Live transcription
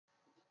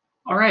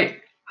All right,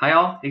 hi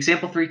all,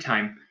 example 3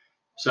 time.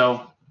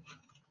 So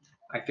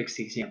I fixed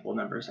the example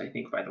numbers, I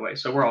think, by the way,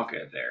 so we're all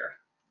good there.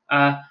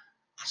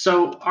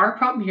 So our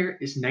problem here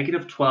is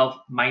negative 12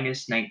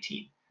 minus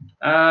 19.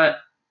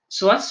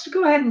 So let's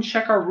go ahead and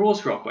check our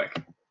rules real quick.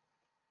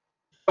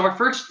 So our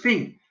first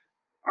thing,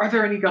 are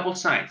there any double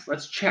signs?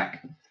 Let's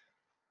check.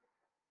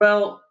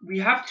 Well, we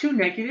have two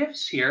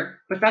negatives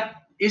here, but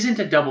that isn't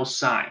a double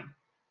sign.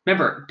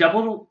 Remember,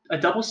 a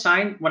double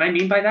sign, what I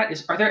mean by that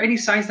is, are there any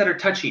signs that are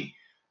touching?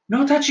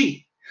 No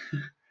touchy.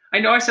 I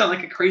know I sound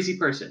like a crazy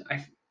person.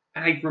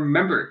 I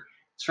remember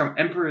it's from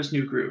Emperor's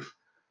New Groove.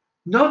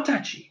 No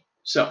touchy.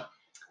 So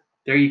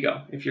there you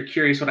go. If you're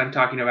curious what I'm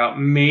talking about,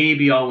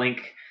 maybe I'll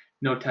link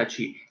no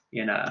touchy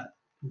in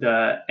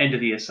the end of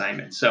the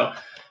assignment. So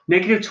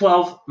negative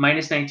 12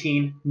 minus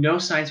 19, no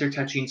signs are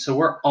touching, so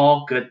we're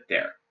all good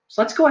there.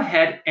 So let's go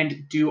ahead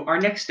and do our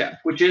next step,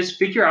 which is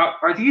figure out,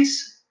 are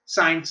these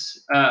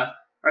signs,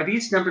 are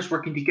these numbers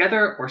working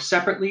together or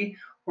separately,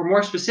 or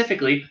more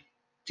specifically,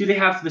 do they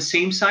have the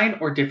same sign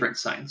or different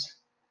signs?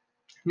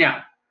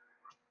 Now,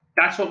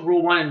 that's what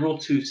rule 1 and rule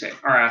 2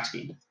 are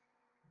asking.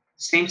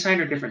 Same sign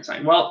or different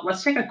sign? Well,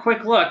 let's take a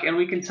quick look and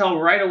we can tell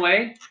right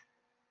away,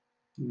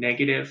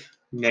 negative,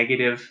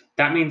 negative.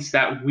 That means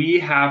that we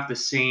have the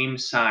same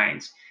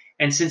signs.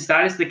 And since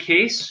that is the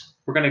case,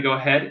 we're going to go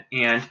ahead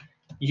and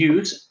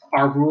use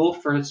our rule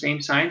for the same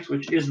signs,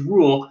 which is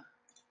rule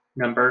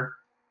number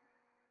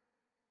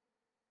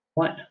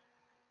 1.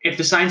 If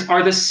the signs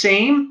are the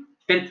same,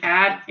 then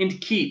add and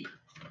keep.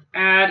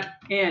 Add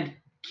and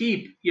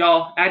keep,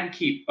 y'all. Add and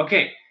keep.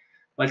 Okay,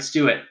 let's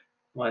do it.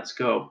 Let's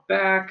go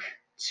back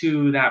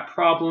to that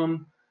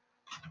problem.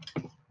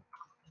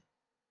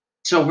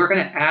 So we're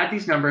going to add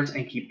these numbers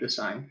and keep the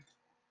sign.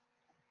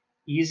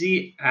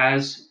 Easy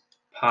as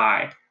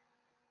pie.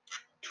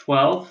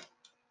 12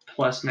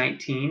 plus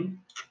 19.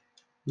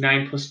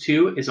 9 plus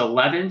 2 is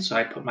 11, so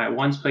I put my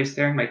ones place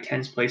there and my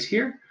tens place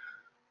here.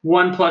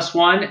 1 plus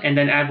 1, and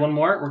then add one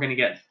more, we're going to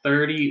get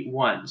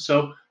 31.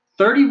 So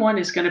 31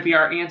 is going to be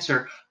our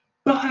answer,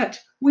 but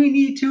we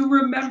need to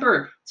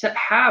remember to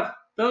have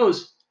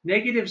those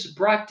negatives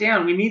brought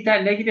down. We need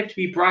that negative to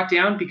be brought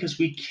down because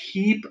we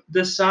keep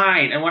the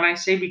sign. And when I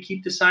say we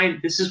keep the sign,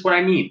 this is what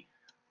I mean.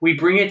 We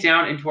bring it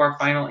down into our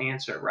final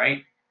answer,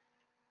 right?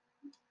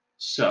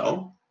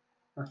 So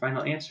our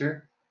final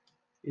answer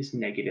is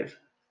negative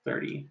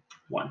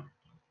 31.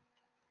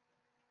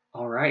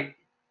 All right.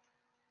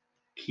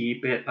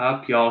 Keep it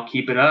up, y'all.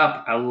 Keep it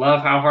up. I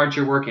love how hard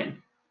you're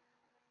working.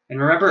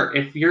 And remember,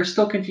 if you're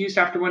still confused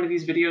after one of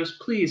these videos,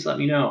 please let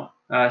me know.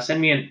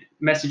 Send me a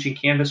message in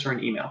Canvas or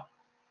an email.